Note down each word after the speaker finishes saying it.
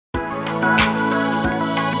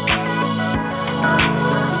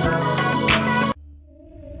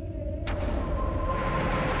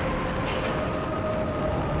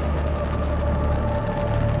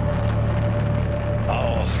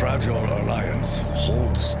Marines,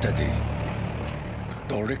 hold steady.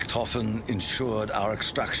 The Richthofen ensured our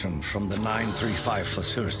extraction from the 935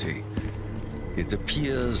 facility. It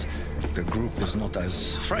appears the group is not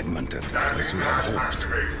as fragmented as we had hoped.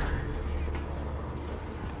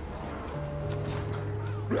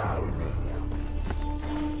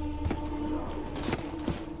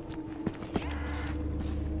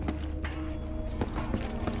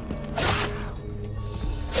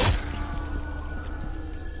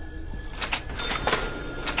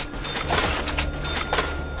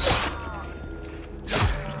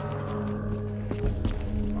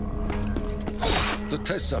 The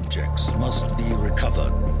test subjects must be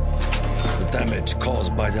recovered. The damage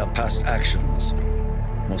caused by their past actions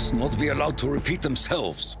must not be allowed to repeat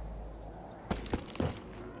themselves.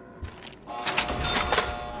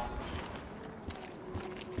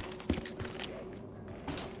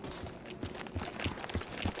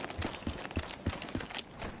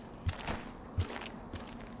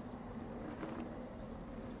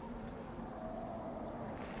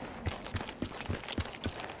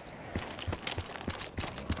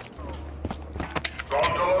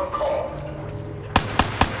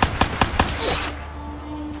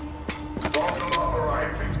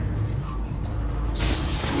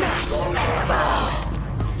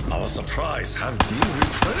 Our supplies have been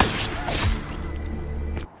replenished.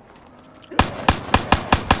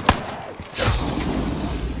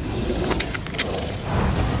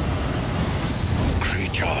 A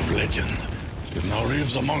creature of legend. It now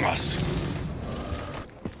lives among us.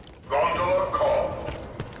 Gondola called.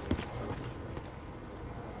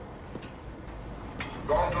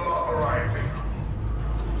 Gondola arriving.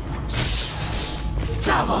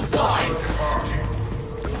 Double points!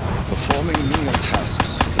 Performing menial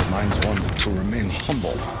tasks reminds one to remain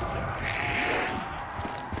humble.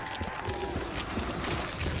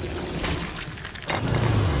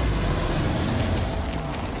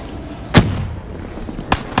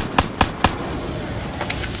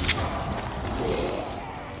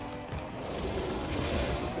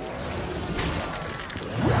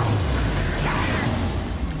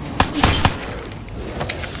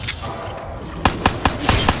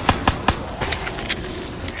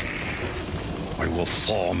 I will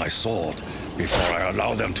thaw my sword before I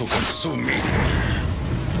allow them to consume me.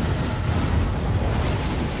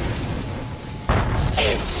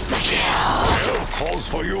 Insta-kill! Hell calls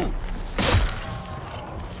for you!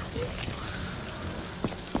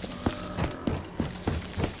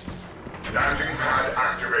 Landing pad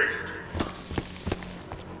activated.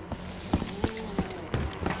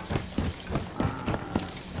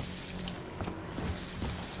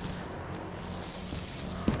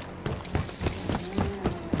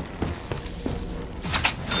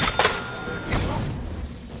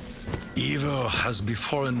 Evil has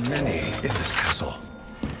befallen many in this castle.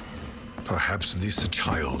 Perhaps this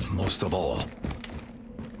child most of all.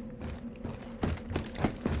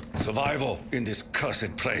 Survival in this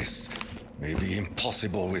cursed place may be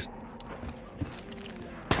impossible with...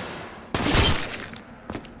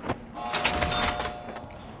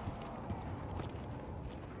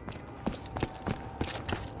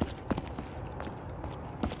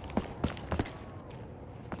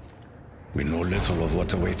 We know little of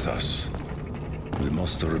what awaits us. We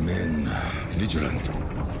must remain vigilant.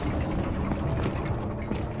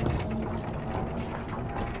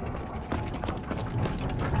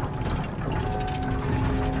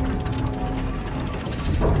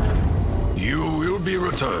 You will be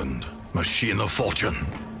returned, machine of fortune.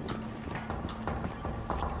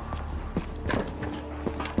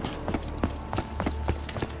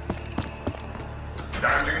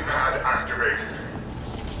 Landing pad activated.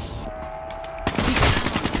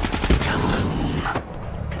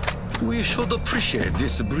 We should appreciate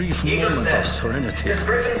this brief moment of serenity. This is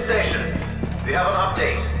Griffin Station. We have an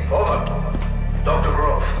update. Over. Dr.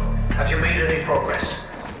 Grove, have you made any progress?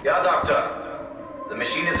 Yeah, Doctor. The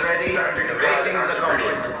machine is ready. The ratings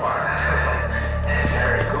accomplished.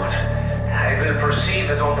 Very good. I will proceed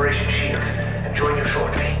with Operation Shield and join you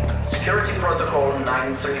shortly. Security Protocol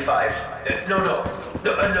 935. No,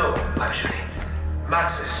 actually.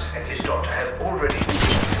 Maxis and his daughter have already...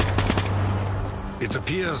 It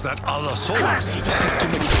appears that other souls seek to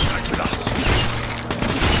make contact with us.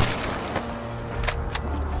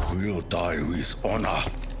 We'll die with honor.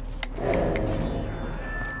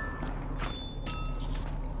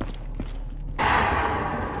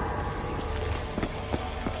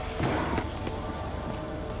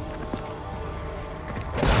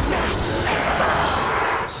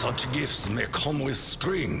 Such gifts may come with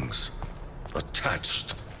strings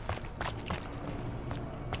attached.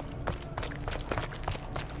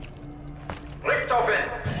 Richthofen,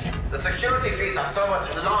 the security reads are somewhat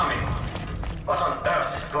alarming. What on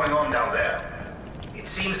earth is going on down there? It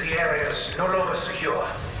seems the area is no longer secure.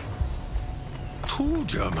 2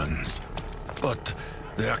 Germans. But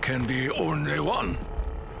there can be only one.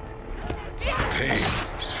 Pain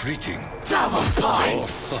is fleeting. Double Our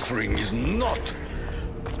points! suffering is not.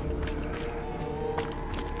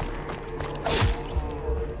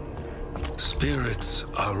 Spirits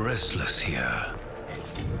are restless here,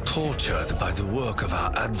 tortured by the work of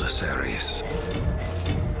our adversaries.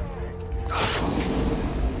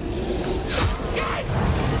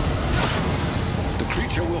 The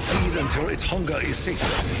creature will feed until its hunger is sated.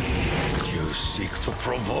 You seek to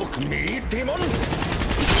provoke me, demon?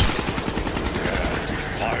 Dare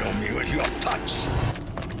defile me with your touch.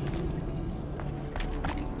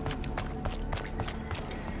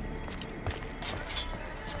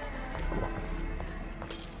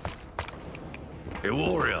 A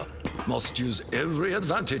warrior must use every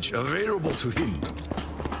advantage available to him.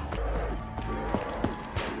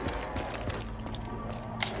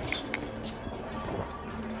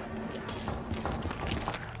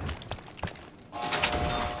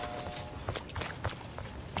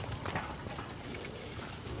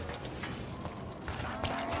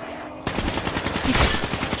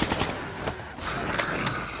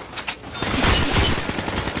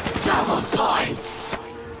 Double points!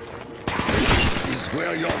 This is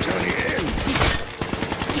where your journey ends.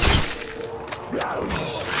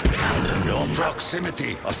 Your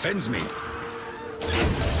proximity offends me.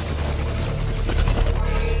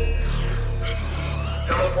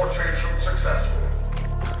 Teleportation successful.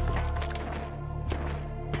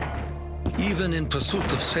 Even in pursuit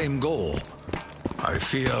of same goal, I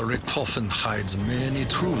fear Richtofen hides many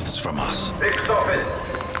truths from us. Richtofen,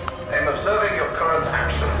 I'm observing your current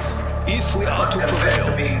actions. If we are to Confess to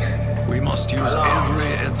prevail, being... we must use alarmed.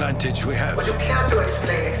 every advantage we have. Would you care to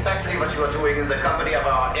explain exactly what you are doing in the company of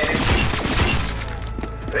our enemy?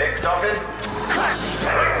 Richtofen?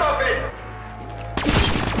 Richtofen!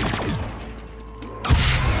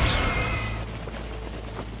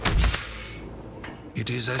 It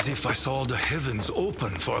is as if I saw the heavens open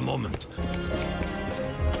for a moment.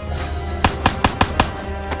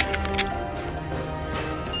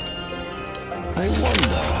 I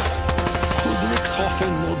wonder, could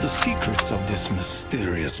Richtofen know the secrets of this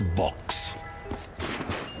mysterious box?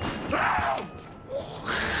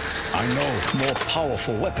 I know more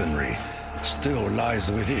powerful weaponry still lies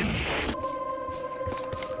within.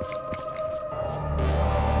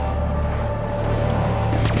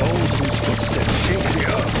 Those whose footsteps shake the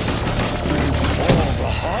earth will fall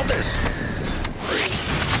the hardest.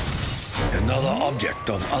 Another object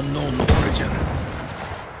of unknown origin.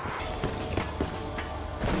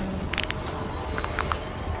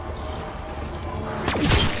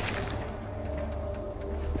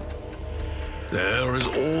 There is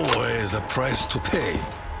always a price to pay,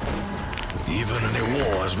 even in a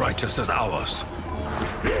war as righteous as ours.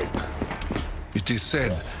 It is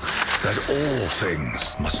said that all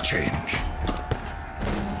things must change.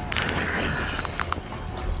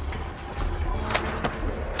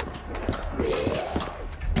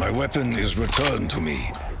 My weapon is returned to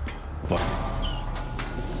me, but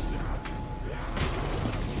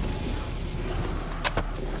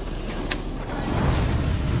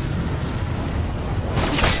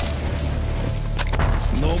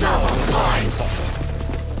no more will I suffer.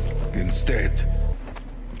 Instead,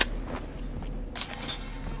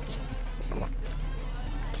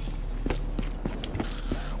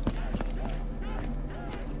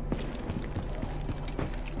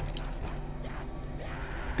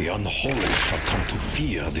 the unholy shall come to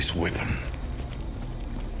fear this weapon.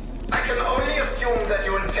 I can only assume that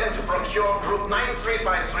you intend to procure Group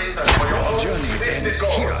 9353 for your Our own journey twisted ends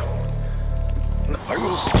goals. here. I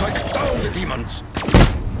will strike down the demons.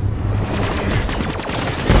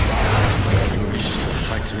 You wish to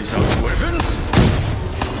fight without weapons?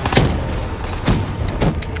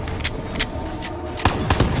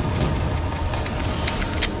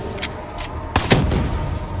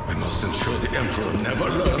 I must ensure the Emperor never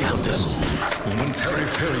learns of this momentary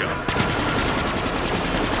failure.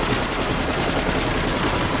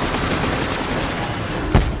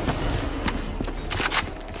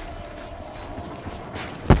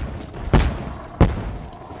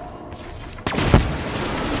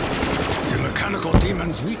 The mechanical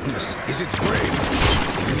demon's weakness is its brain.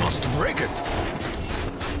 We must break it.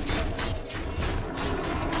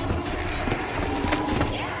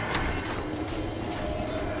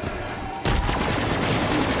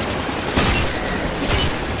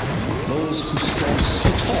 Those who stand so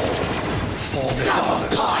tall fall the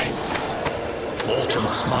farthest. Fortune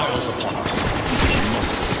smiles upon us. We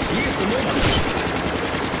must seize the moment.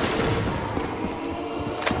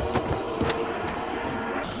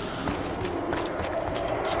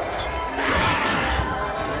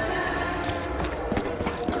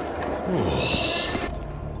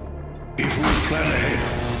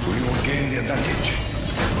 We will gain the advantage.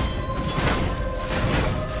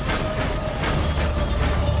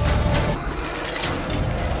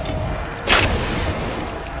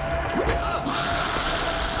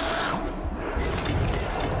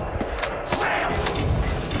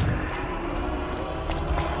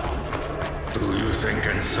 Do you think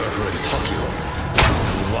encircling Tokyo is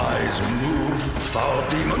a wise move, foul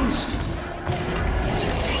demons?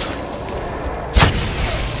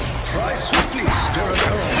 Try swiftly, Spirit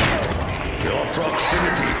Arrow. Your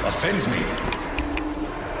proximity offends me.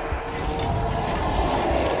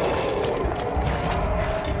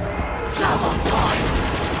 Double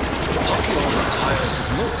points! Tokyo requires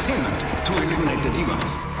no payment to eliminate the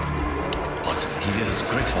demons. But he is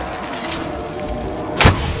grateful.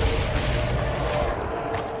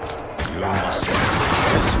 You must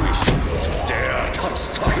grant his wish to dare touch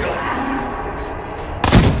Tokyo.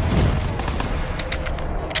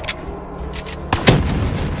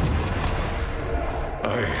 I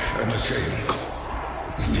am ashamed.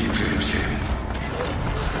 Deeply ashamed.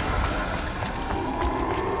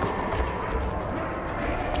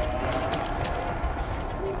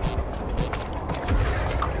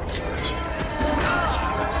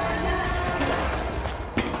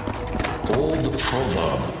 Old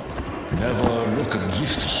proverb. Never look a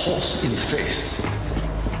gift horse in face.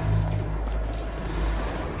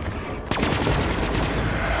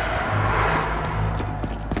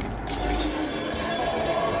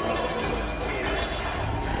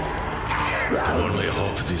 I can only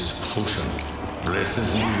hope this potion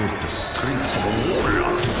blesses me with the strength of a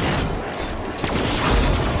warrior.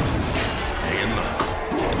 I am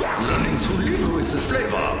learning to live with the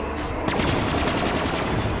flavor.